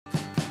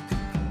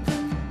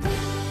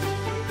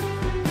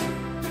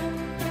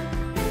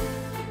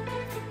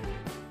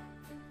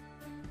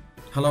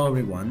Hello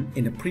everyone,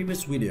 in the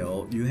previous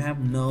video you have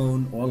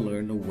known or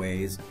learned the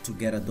ways to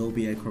get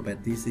Adobe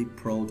Acrobat DC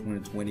Pro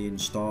 2020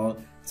 installed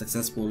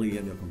successfully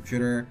on your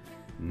computer.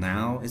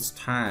 Now it's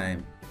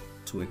time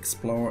to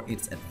explore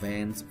its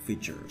advanced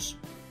features.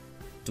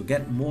 To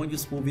get more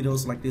useful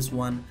videos like this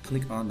one,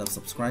 click on the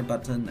subscribe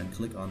button and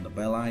click on the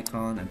bell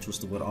icon and choose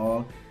the word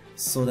all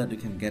so that you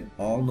can get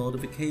all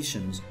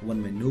notifications when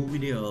my new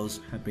videos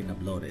have been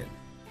uploaded.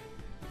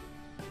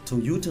 To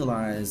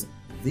utilize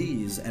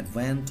these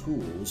advanced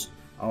tools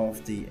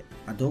of the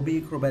Adobe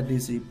Acrobat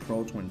DC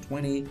Pro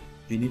 2020,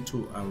 you need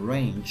to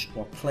arrange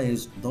or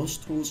place those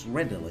tools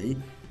readily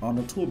on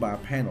the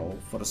toolbar panel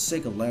for the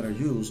sake of later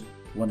use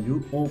when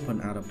you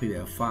open other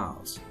PDF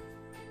files.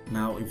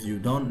 Now, if you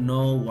don't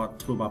know what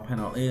toolbar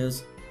panel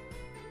is,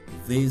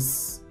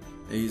 this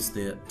is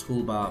the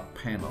toolbar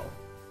panel.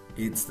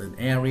 It's an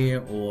area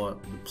or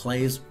the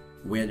place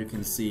where you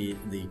can see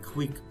the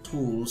quick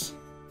tools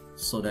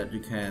so that you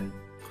can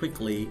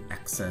quickly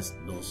access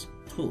those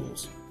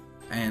tools,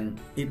 and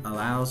it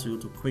allows you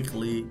to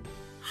quickly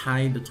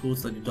hide the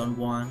tools that you don't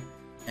want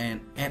and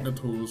add the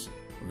tools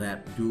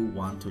that you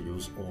want to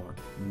use or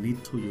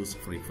need to use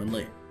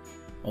frequently.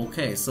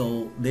 Okay,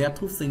 so there are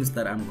two things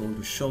that I'm going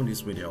to show in this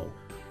video.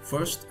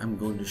 First, I'm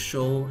going to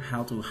show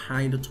how to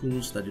hide the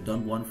tools that you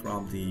don't want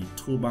from the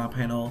toolbar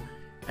panel,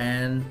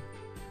 and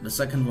the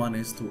second one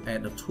is to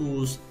add the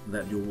tools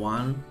that you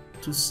want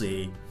to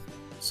see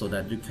so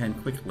that you can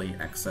quickly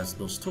access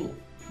those tools.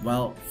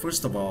 Well,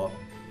 first of all,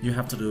 you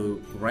have to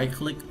do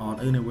right-click on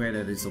anywhere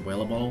that is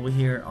available over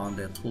here on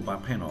the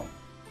toolbar panel.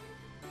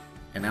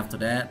 And after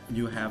that,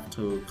 you have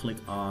to click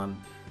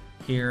on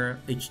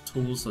here each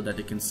tool so that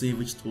you can see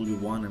which tool you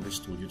want and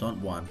which tool you don't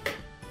want.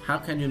 How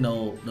can you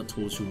know the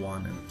tools you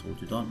want and the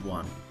tools you don't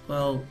want?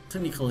 Well,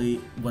 technically,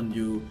 when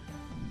you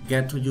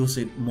get to use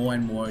it more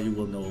and more, you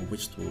will know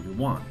which tool you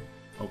want.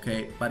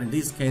 Okay, but in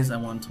this case, I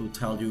want to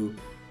tell you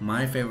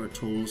my favorite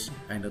tools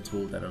and the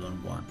tool that I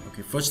don't want.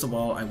 Okay, first of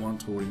all, I want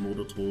to remove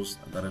the tools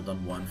that I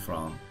don't want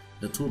from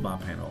the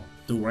toolbar panel.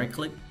 Do right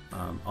click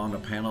on the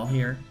panel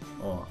here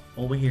or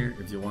over here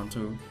if you want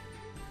to,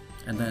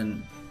 and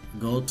then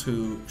go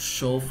to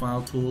show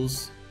file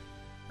tools.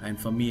 And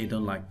for me, I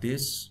don't like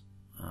this,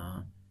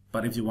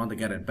 but if you want to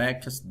get it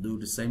back, just do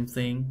the same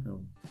thing.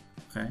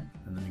 Okay,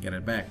 and then you get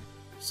it back.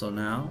 So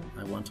now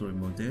I want to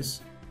remove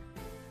this.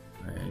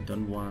 I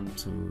don't want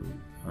to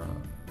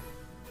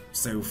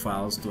save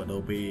files to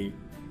Adobe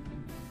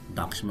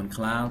Document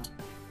Cloud.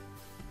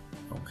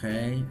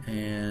 Okay,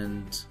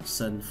 and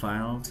send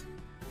files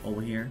over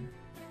here.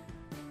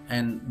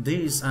 And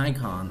this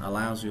icon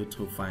allows you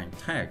to find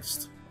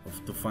text, or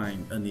to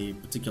find any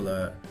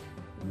particular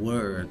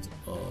word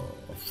or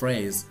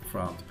phrase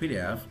from the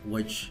PDF,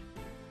 which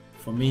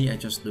for me, I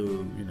just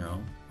do,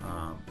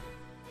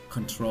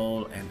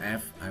 Control and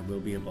F. I will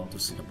be able to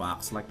see the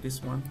box like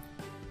this one.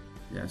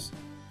 Yes,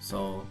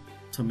 so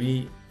to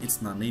me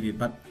it's not needed,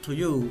 but to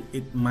you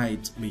it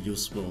might be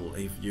useful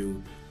if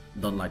you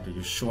don't like to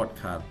use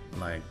shortcut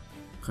like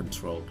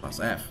Control plus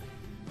F.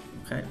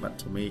 Okay, but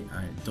to me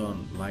I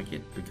don't like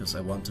it because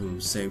I want to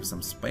save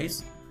some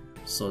space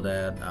so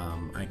that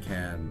I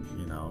can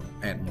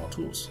add more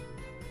tools.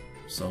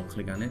 So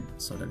click on it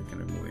so that you can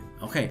remove it.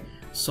 Okay,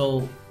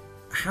 so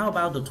how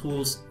about the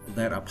tools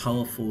that are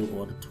powerful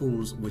or the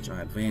tools which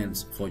are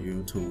advanced for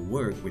you to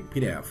work with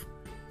PDF?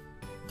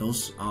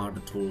 Those are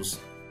the tools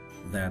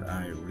that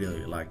I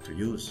really like to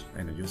use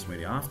and I use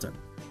very often.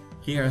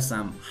 Here are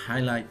some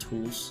highlight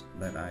tools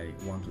that I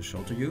want to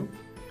show to you.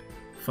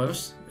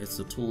 First, it's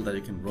the tool that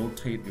you can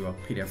rotate your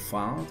PDF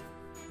file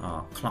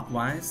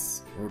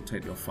clockwise,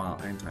 rotate your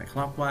file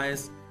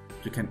anti-clockwise.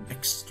 You can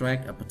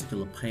extract a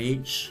particular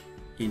page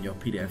in your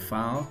PDF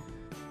file.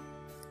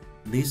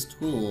 This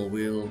tool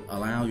will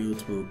allow you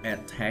to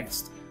add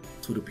text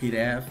to the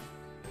PDF,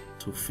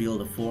 to fill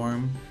the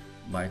form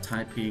by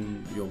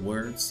typing your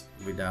words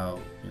without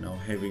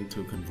having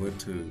to convert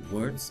to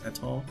words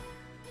at all.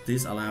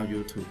 This allows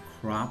you to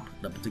crop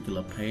the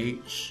particular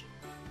page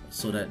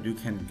so that you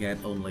can get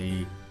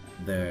only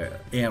the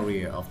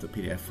area of the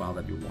PDF file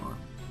that you want.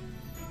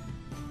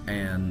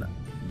 And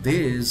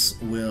this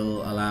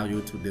will allow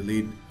you to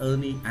delete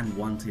any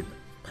unwanted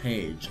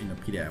page in a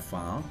PDF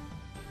file.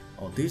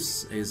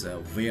 This is a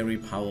very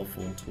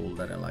powerful tool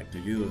that I like to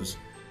use,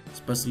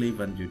 especially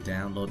when you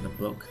download the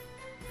book,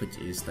 which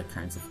is the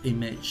kinds of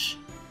image,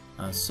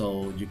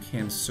 so you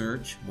can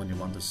search when you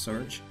want to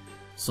search.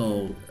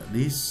 So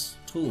this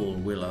tool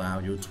will allow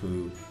you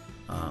to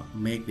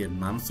make the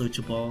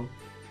non-searchable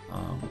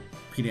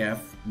PDF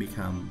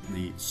become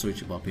the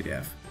searchable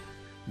PDF.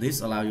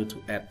 This allows you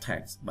to add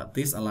text, but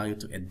this allows you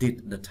to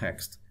edit the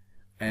text,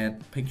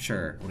 add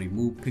picture,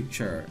 remove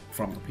picture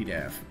from the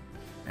PDF,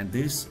 and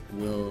this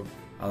will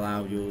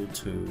allow you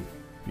to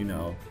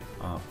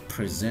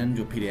present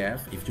your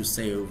PDF if you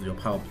save your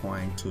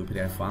PowerPoint to a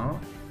PDF file.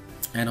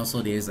 And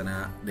also there's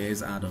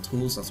other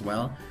tools as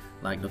well,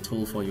 like the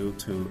tool for you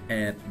to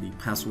add the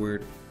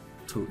password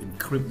to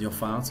encrypt your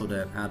file so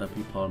that other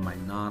people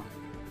might not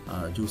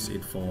use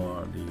it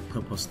for the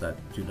purpose that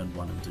you don't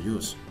want them to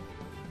use.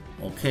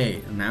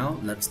 Okay, now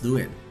let's do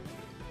it.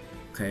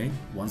 Okay,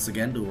 once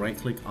again, do right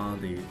click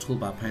on the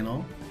toolbar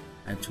panel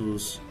and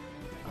choose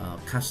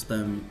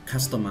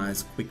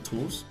customize quick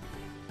tools,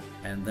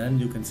 and then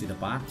you can see the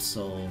box.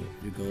 So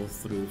you go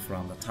through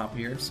from the top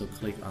here, so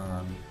click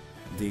on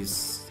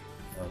this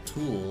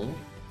tool.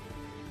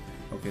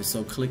 Okay,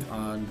 so click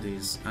on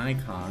this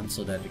icon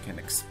so that you can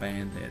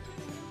expand it.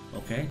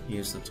 Okay,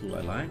 here's the tool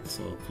I like,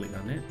 so click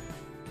on it,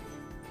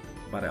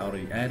 but I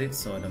already added,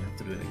 so I don't have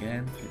to do it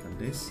again. Click on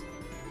this,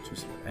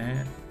 choose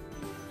add,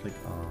 click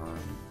on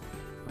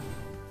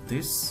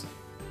this,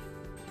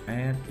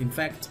 and in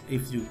fact,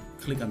 if you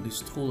click on this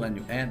tool and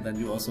you add, then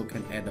you also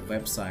can add a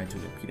website to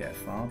the PDF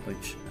file,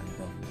 which I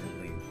don't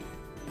really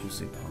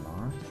use it a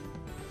lot.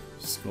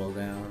 Scroll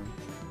down,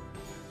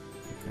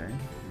 okay,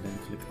 and then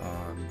click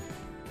on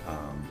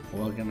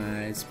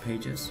organize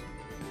pages.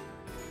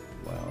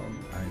 Well,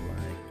 I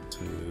like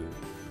to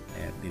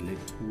add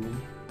delete tool.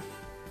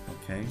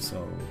 Okay,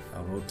 so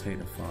I'll rotate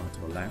the file to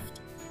the left,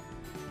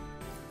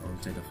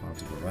 rotate the file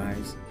to the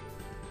right,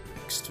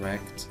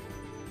 extract.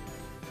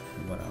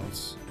 What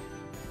else?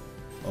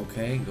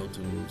 Okay, go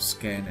to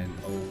scan and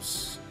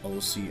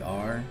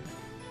OCR.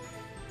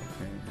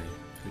 Okay, then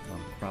click on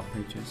crop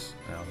pages.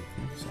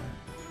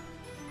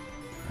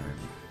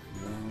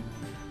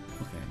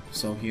 Okay,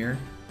 so here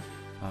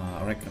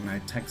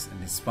recognize text in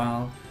this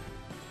file.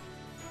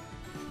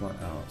 What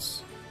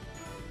else?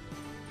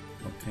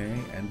 Okay,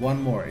 and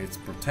one more, it's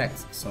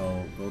protect.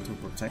 So go to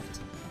protect,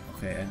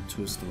 okay, and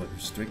choose the word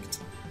restrict.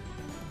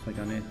 Click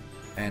on it,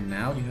 and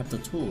now you have the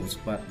tools,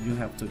 but you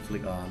have to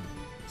click on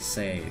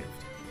saved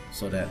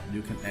so that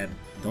you can add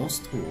those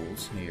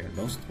tools here,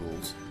 those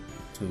tools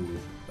to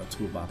the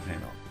toolbar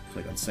panel.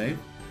 Click on save.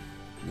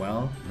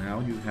 Well, now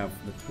you have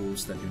the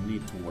tools that you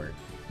need to work.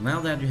 Now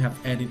that you have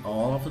added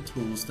all of the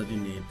tools that you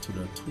need to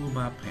the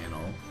toolbar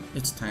panel,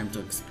 it's time to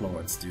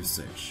explore its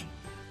usage.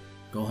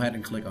 Go ahead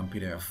and click on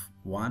PDF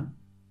 1,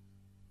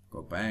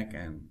 go back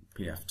and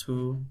PDF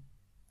 2.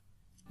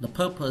 The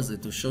purpose is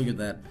to show you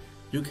that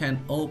you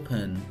can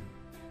open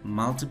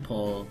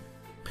multiple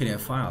PDF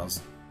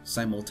files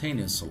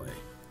simultaneously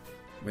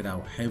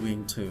without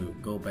having to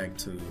go back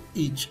to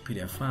each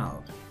PDF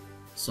file.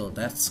 So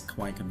that's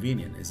quite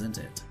convenient, isn't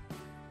it?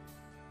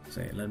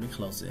 So let me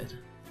close it.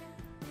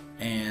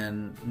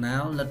 And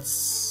now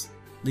this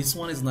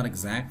one is not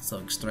exact, so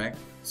extract.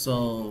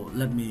 So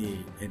let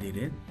me edit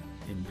it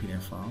in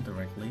PDF file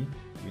directly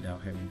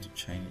without having to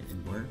change it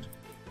in Word.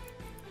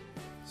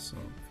 So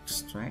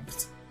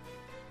extract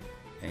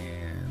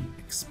and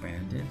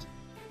expand it.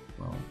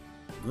 Well,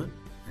 good,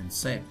 and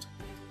saved.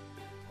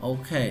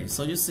 Okay,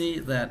 so you see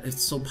that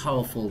it's so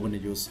powerful when you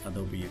use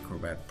Adobe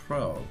Acrobat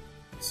Pro.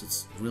 So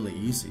it's really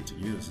easy to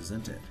use,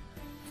 isn't it?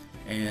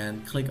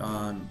 And click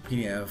on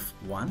PDF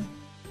 1.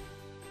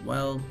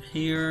 Well,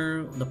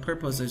 here the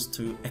purpose is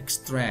to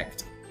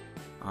extract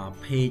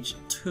page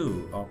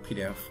 2 of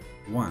PDF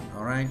 1.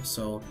 Alright,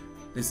 so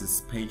this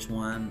is page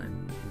 1,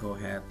 and go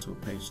ahead to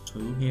page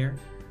 2 here.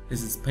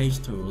 This is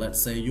page 2.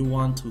 Let's say you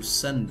want to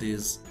send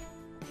these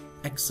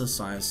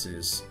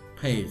exercises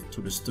page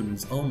to the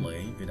students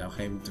only without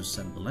having to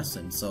send the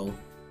lesson. So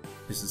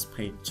this is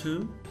page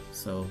 2.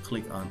 So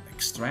click on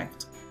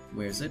extract.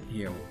 Where is it?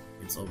 Here,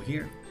 it's over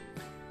here.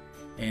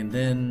 And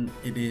then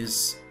it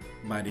is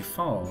by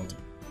default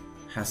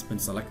has been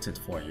selected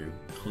for you.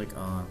 Click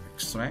on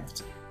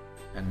extract,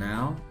 and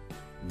now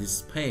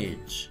this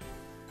page,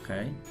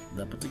 okay,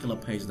 the particular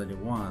page that you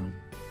want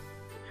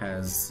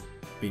has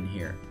been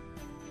here.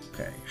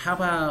 Okay, how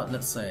about,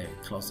 let's say,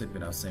 close it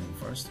without saving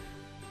first.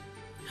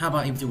 How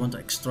about if you want to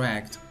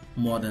extract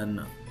more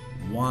than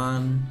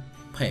one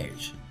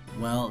page?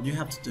 Well, you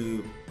have to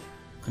do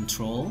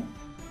control.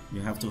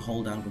 You have to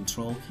hold down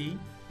control key,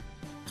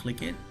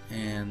 click it,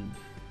 and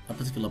a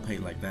particular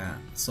page like that.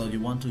 So you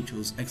want to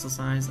choose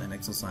exercise and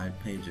exercise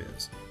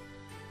pages,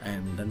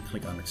 and then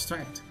click on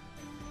extract.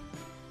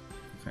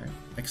 Okay,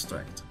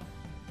 extract.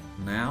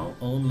 Now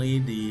only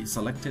the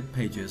selected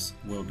pages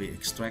will be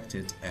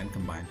extracted and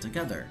combined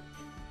together,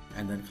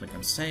 and then click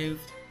on save.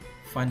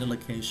 Find the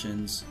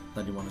locations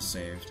that you want to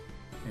save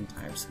and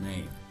type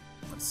name.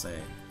 Let's say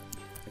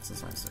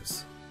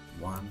exercises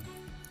 1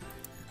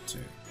 and 2,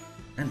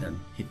 and then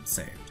hit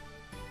save.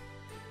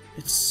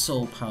 It's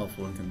so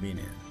powerful and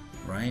convenient,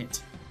 right?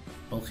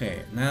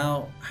 Okay,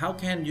 now how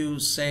can you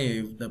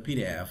save the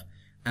PDF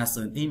as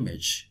an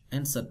image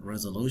and set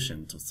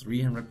resolution to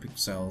 300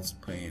 pixels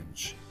per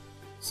inch?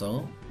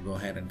 So go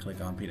ahead and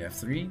click on PDF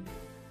 3.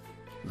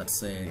 Let's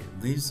say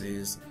this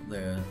is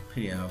the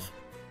PDF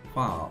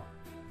file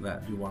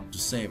that you want to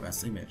save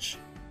as image.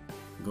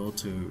 Go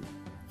to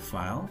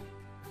File,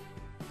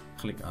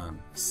 click on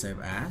Save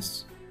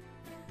As,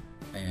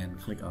 and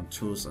click on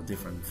Choose a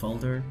different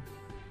folder,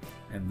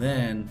 and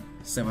then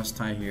Save As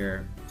Type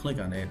here, click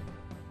on it,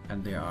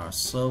 and there are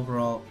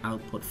several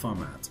output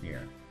formats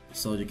here.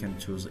 So you can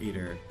choose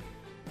either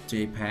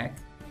JPEG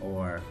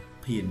or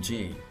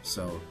PNG,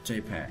 so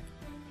JPEG,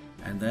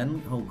 and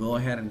then go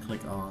ahead and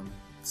click on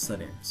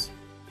Settings.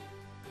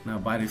 Now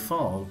by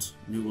default,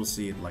 you will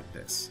see it like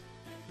this.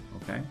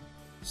 Okay,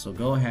 So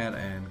go ahead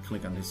and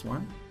click on this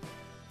one,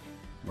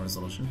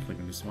 resolution, click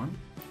on this one,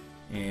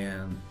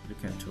 and you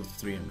can choose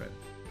 300.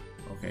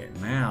 Okay,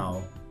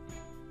 now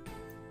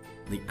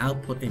the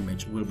output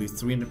image will be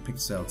 300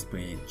 pixels per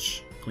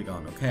inch. Click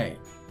on OK.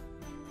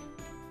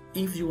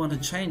 If you want to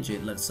change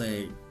it, let's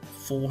say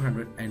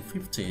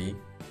 450,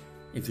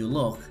 if you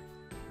look,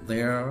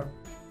 there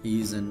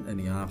isn't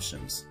any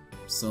options,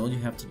 so you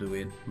have to do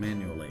it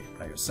manually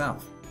by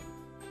yourself.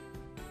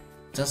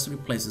 Just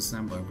replace this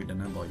number with the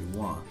number you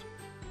want.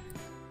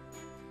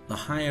 The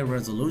higher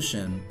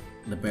resolution,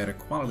 the better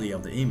quality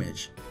of the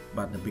image,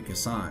 but the bigger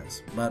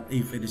size. But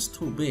if it is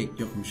too big,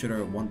 your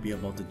computer won't be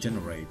able to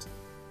generate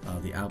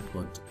the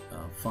output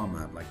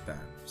format like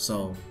that.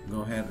 So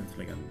go ahead and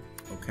click on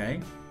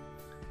OK,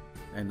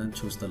 and then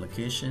choose the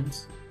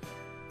locations,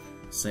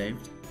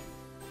 saved.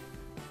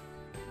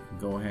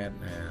 Go ahead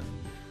and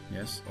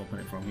yes, open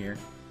it from here.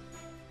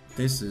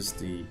 This is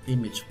the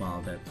image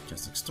file that you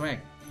just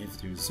extract.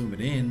 If you zoom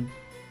it in,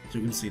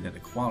 you can see that the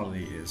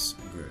quality is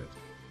good.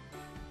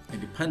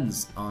 It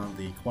depends on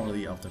the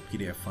quality of the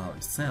PDF file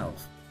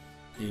itself.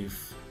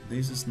 If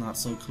this is not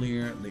so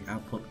clear, the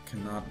output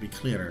cannot be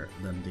clearer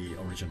than the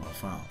original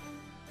file.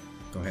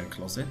 Go ahead and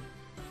close it.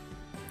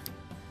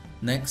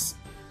 Next,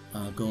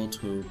 go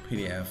to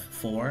PDF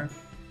 4.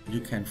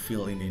 You can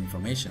fill in the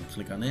information.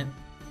 Click on it,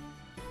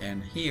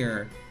 and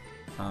here,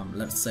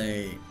 let's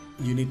say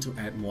you need to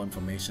add more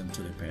information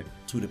to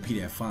the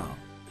PDF file.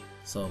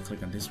 So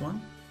click on this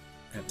one,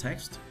 add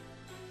text,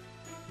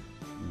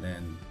 and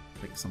then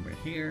click somewhere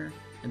here,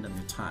 and then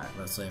you type,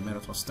 let's say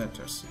marital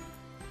status,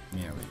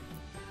 married.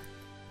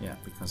 Yeah,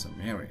 because I'm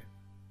married.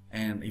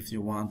 And if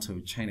you want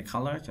to change the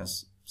color,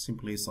 just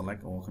simply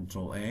select or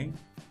Control A,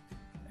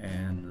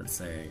 and let's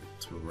say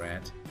to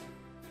red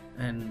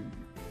and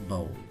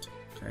bold.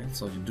 Okay,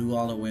 so you do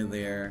all the way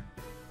there,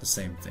 the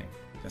same thing.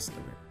 Just do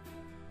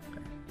it.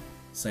 Okay,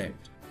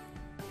 saved.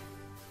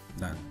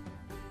 Done.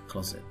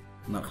 Close it.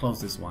 Now close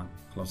this one.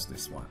 Close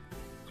this one.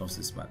 Close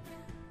this button.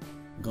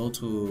 Go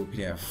to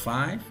PDF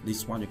 5.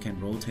 This one you can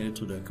rotate it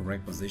to the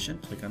correct position.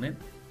 Click on it.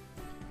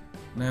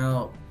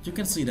 Now you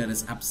can see that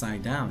it's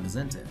upside down,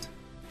 isn't it?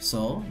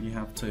 So you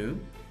have to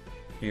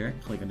here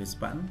click on this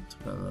button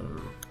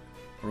to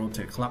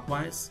rotate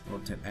clockwise,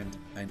 rotate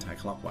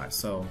anti-clockwise.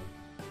 So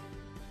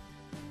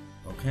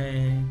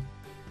okay,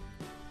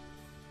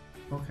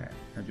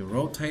 and you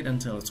rotate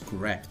until it's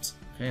correct.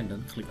 Okay, and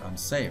then click on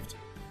saved.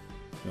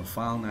 Your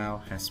file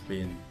now has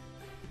been,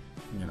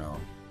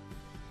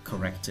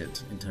 corrected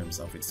in terms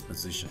of its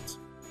positions.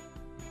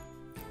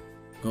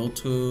 Go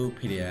to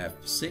PDF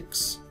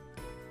 6.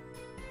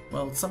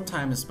 Well,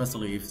 sometimes,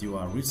 especially if you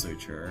are a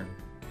researcher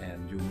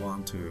and you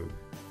want to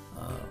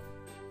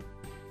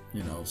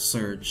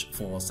search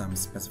for some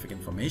specific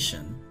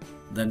information,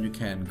 then you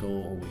can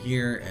go over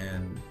here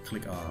and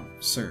click on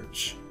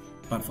search.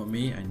 But for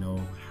me, I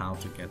know how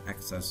to get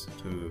access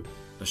to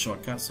the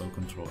shortcut, so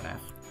Control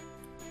F.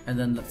 And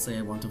then let's say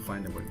I want to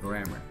find the word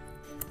grammar.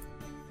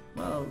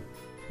 Well,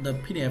 the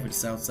PDF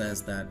itself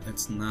says that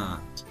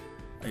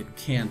it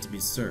can't be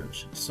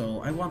searched.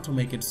 So I want to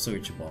make it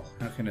searchable.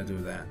 How can I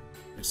do that?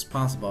 It's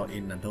possible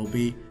in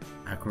Adobe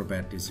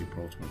Acrobat DC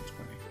Pro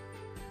 2020.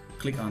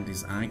 Click on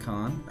this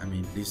icon,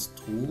 this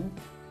tool,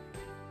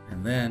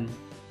 and then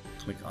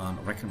click on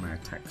recognize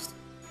text.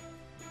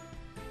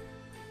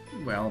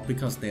 Well,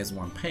 because there's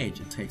one page,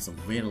 it takes a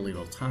very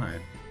little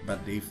time, but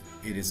if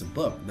it is a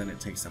book, then it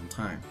takes some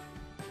time.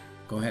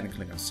 Go ahead and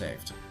click on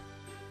saved.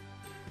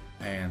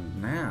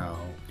 And now,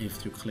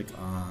 if you click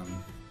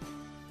on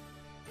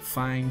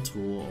find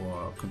tool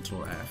or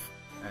Control F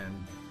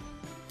and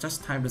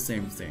just type the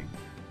same thing,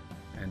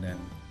 and then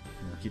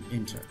hit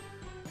enter,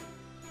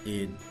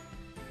 it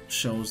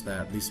shows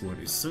that this word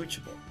is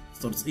searchable.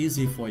 So it's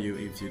easy for you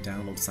if you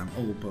download some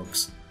old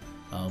books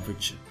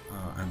which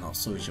are not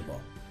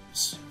searchable.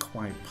 It's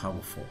quite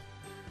powerful.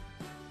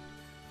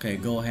 Okay,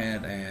 go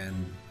ahead and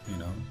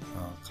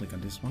click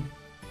on this one,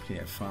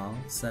 PDF file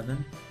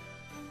 7.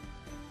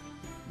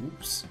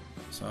 Oops,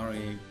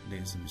 sorry,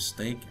 there's a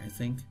mistake, I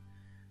think.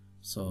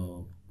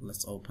 So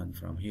let's open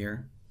from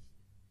here.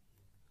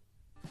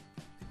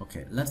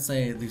 Okay, let's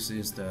say this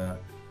is the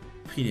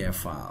PDF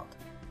file,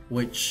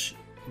 which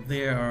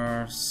there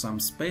are some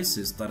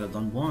spaces that I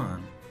don't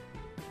want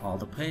all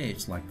the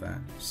page like that.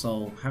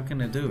 So how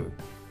can I do?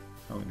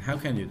 How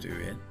can you do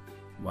it?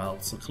 Well,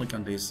 so click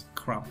on this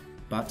crop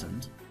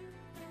button,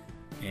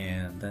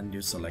 and then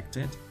you select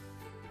it,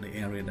 the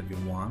area that you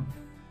want.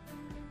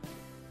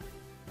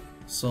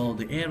 So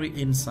the area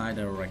inside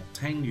a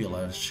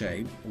rectangular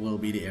shape will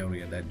be the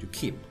area that you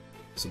keep.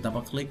 So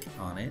double click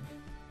on it,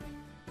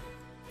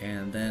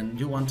 and then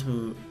you want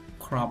to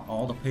crop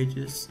all the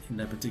pages in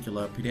that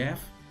particular PDF.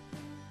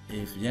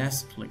 If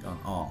yes, click on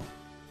all.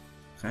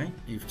 Okay,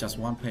 if just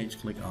one page,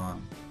 click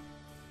on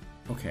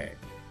OK.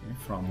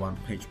 From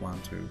page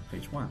 1 to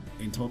page 1.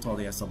 In total,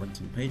 there are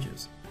 17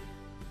 pages.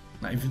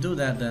 Now, if you do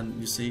that, then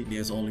you see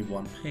there's only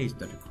one page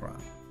that you crop.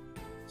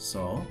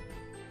 So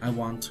I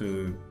want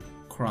to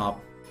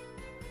crop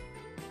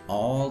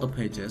all the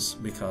pages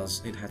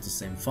because it has the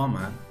same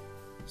format.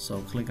 So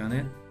click on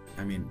it,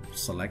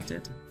 select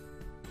it,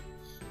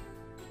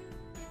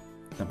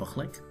 double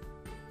click,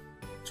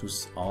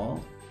 choose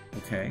all,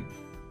 okay,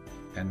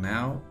 and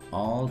now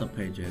all the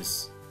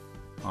pages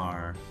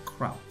are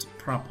cropped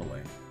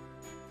properly,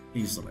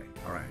 easily.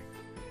 Alright,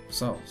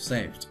 so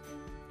saved,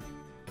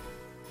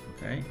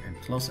 okay,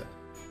 and close it.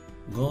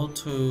 Go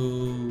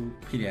to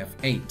PDF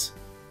 8,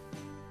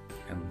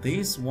 and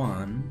this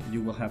one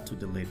you will have to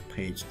delete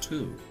page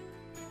 2.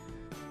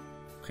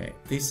 Okay,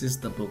 this is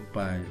the book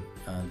by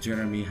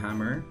Jeremy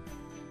Hammer.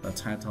 The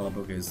title of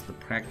the book is The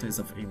Practice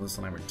of English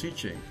Language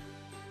Teaching.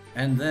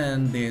 And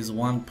then there's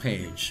one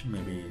page,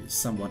 maybe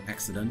someone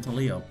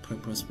accidentally or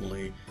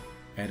purposefully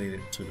added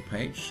it to the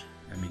page.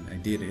 I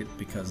did it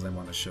because I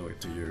want to show it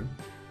to you.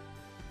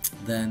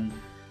 Then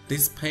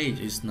this page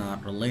is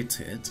not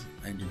related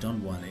and you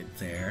don't want it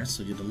there,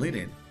 so you delete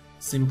it.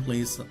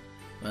 Simply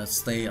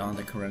stay on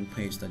the current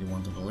page that you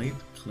want to delete,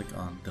 click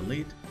on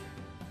delete,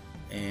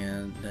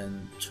 and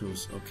then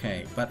choose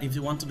OK. But if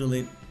you want to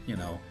delete,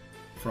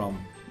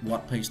 from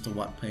what page to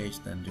what page,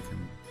 then you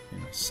can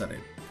set it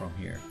from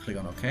here. Click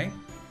on OK.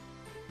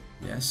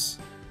 Yes,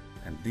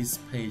 and this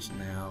page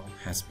now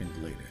has been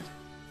deleted.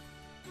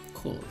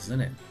 Cool,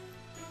 isn't it?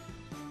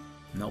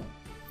 Nope.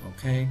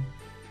 Okay.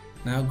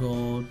 Now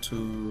go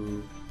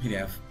to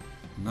PDF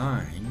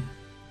 9.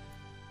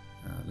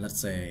 Let's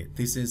say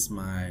this is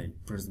my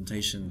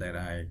presentation that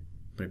I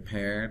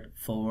prepared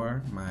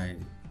for my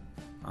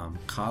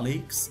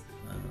colleagues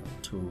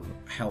to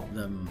help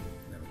them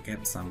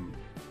get some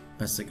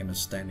basic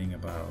understanding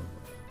about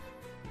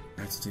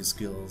ICT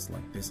skills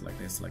like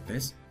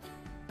this.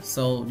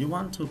 So you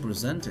want to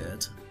present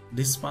it.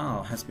 This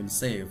file has been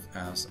saved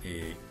as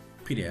a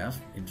PDF.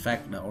 In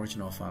fact, the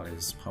original file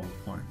is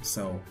PowerPoint.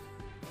 So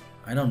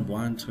I don't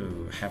want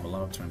to have a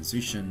lot of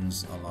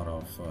transitions, a lot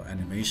of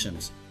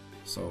animations.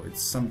 So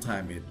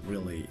sometimes it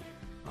really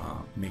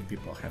make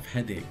people have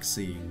headache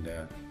seeing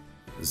the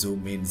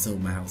zoom in,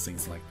 zoom out,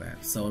 things like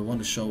that. So I want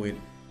to show it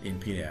in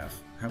PDF.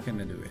 How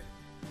can I do it?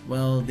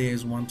 Well,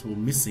 there's one tool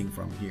missing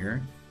from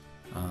here.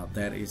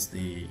 That is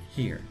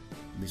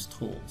this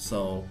tool.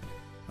 So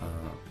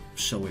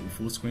show it in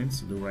full screen.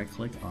 So do right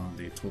click on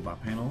the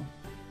toolbar panel.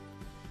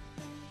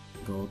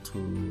 Go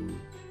to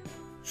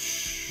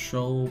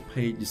show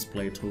page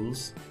display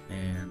tools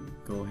and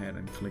go ahead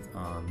and click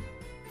on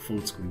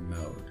full screen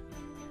mode.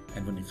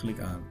 And when you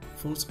click on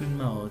full screen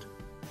mode,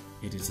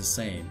 it is the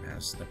same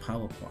as the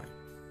PowerPoint,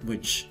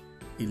 which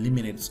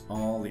eliminates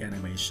all the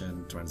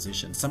animation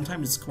transition.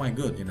 Sometimes it's quite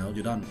good, you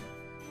don't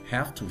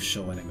have to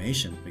show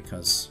animation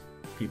because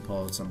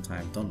people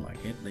sometimes don't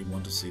like it. They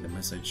want to see the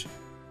message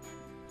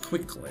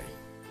quickly,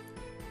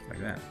 like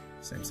that.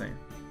 Same.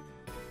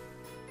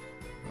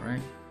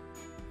 Alright,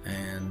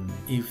 and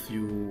if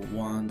you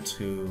want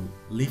to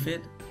leave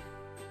it,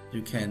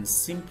 you can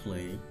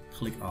simply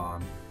click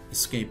on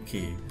escape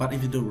key. But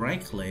if you do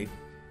right click,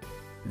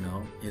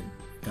 it's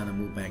gonna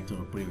move back to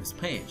the previous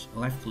page.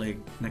 Left click,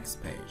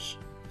 next page.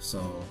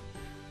 So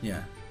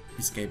yeah,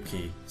 escape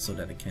key so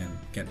that it can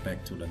get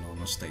back to the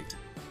normal state.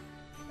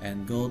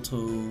 And go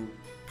to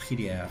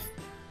PDF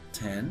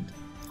 10,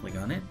 click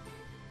on it.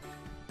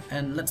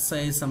 And let's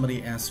say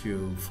somebody asks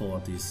you for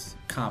this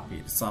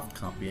copy, soft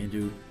copy, and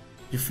you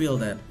feel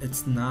that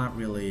it's not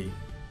really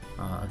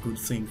a good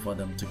thing for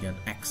them to get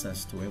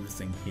access to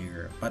everything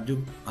here, but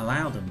you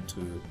allow them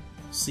to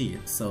see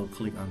it. So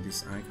click on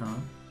this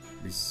icon,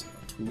 this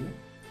tool,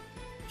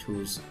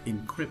 choose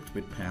encrypt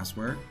with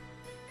password.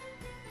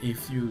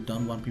 If you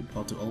don't want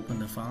people to open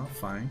the file,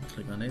 fine,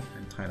 click on it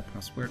and type the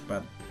password,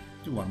 but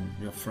you want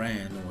your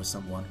friend or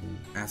someone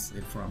who asks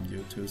it from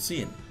you to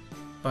see it.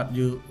 But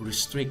you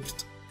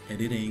restrict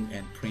editing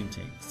and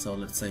printing. So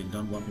let's say you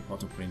don't want people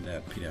to print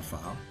the PDF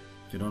file,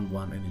 you don't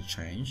want any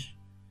change,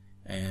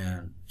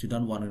 and you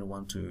don't want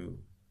anyone to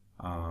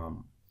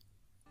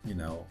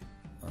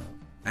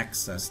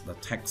access the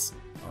text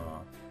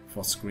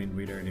for screen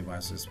reader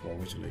devices for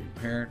visually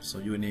impaired. So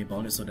you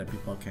enable it so that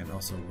people can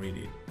also read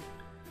it.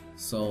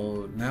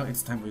 So now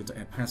it's time for you to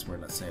add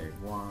password. Let's say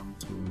 1,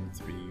 2,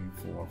 3,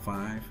 4,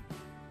 5,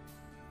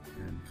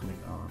 and click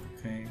on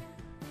OK,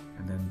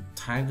 and then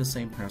type the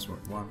same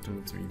password 1,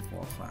 2, 3,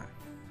 4, 5.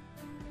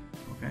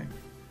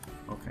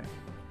 Okay.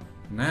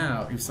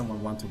 Now if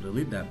someone wants to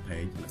delete that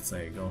page, let's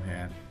say go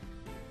ahead.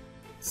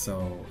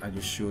 So are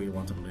you sure you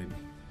want to delete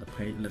the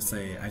page? Let's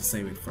say I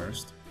save it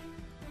first,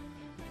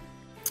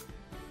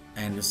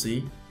 and you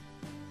see,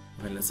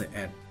 okay, let's say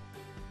add.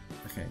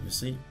 Okay, you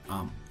see,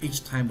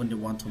 each time when you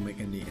want to make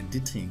any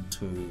editing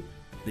to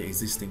the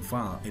existing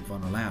file, it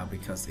won't allow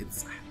because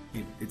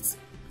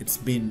it's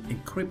been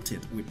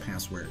encrypted with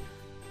password.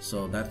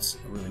 So that's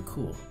really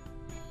cool.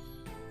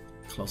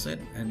 Close it,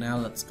 and now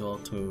let's go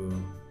to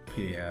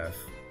PDF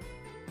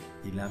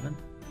 11.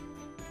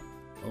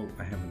 Oh,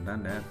 I haven't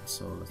done that,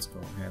 so let's go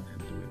ahead and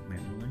do it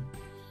manually.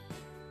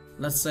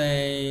 Let's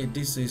say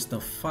this is the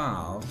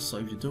file, so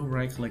if you do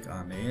right click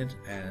on it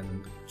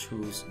and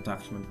choose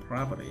document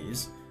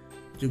properties,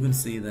 you can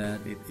see that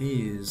it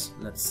is,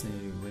 let's see,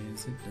 where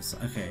is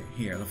it? Okay,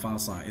 here, the file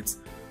size, it's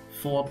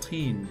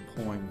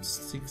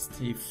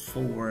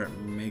 14.64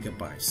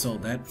 megabytes. So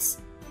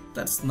that's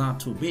not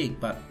too big,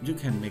 but you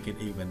can make it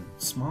even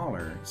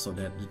smaller so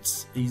that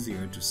it's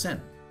easier to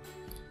send.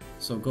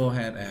 So go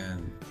ahead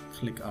and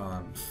click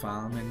on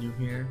File menu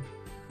here,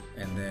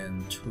 and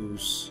then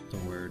choose the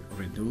word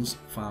Reduce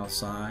File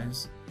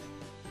Size,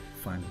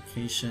 find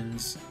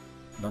Locations.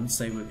 Don't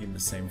save it in the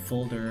same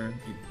folder,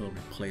 it will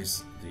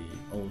replace the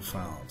old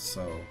file.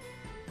 So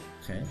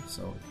okay,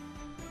 so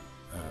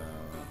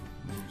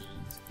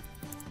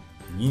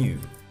new,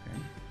 okay.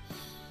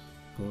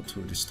 Go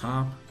to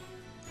Desktop,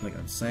 click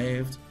on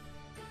Saved.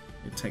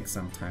 It takes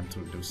some time to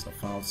reduce the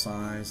file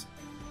size.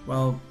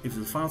 Well, if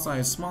the file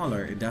size is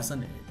smaller, it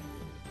doesn't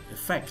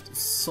affect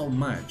so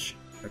much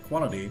the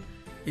quality.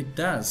 It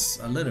does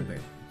a little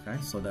bit, okay,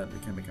 so that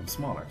it can become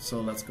smaller.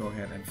 So let's go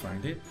ahead and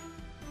find it.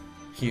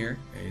 Here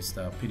is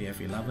the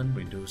PDF 11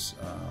 reduce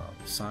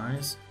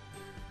size,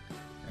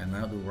 and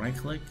now do right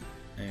click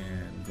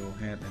and go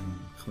ahead and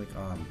click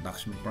on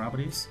document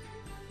properties,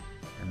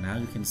 and now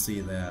you can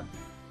see that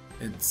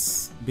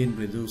it's been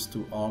reduced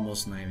to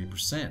almost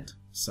 90%,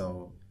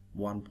 so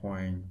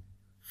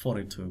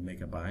 1.42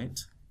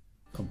 megabyte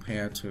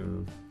compared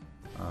to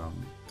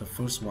the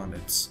first one.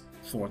 It's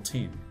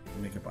 14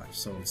 megabytes,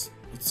 so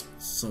it's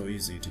so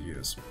easy to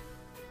use.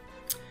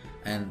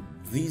 And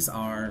these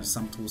are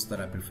some tools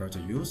that I prefer to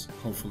use.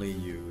 Hopefully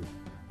you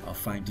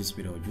find this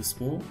video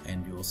useful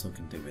and you also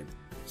can do it.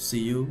 See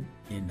you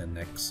in the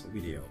next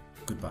video.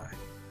 Goodbye.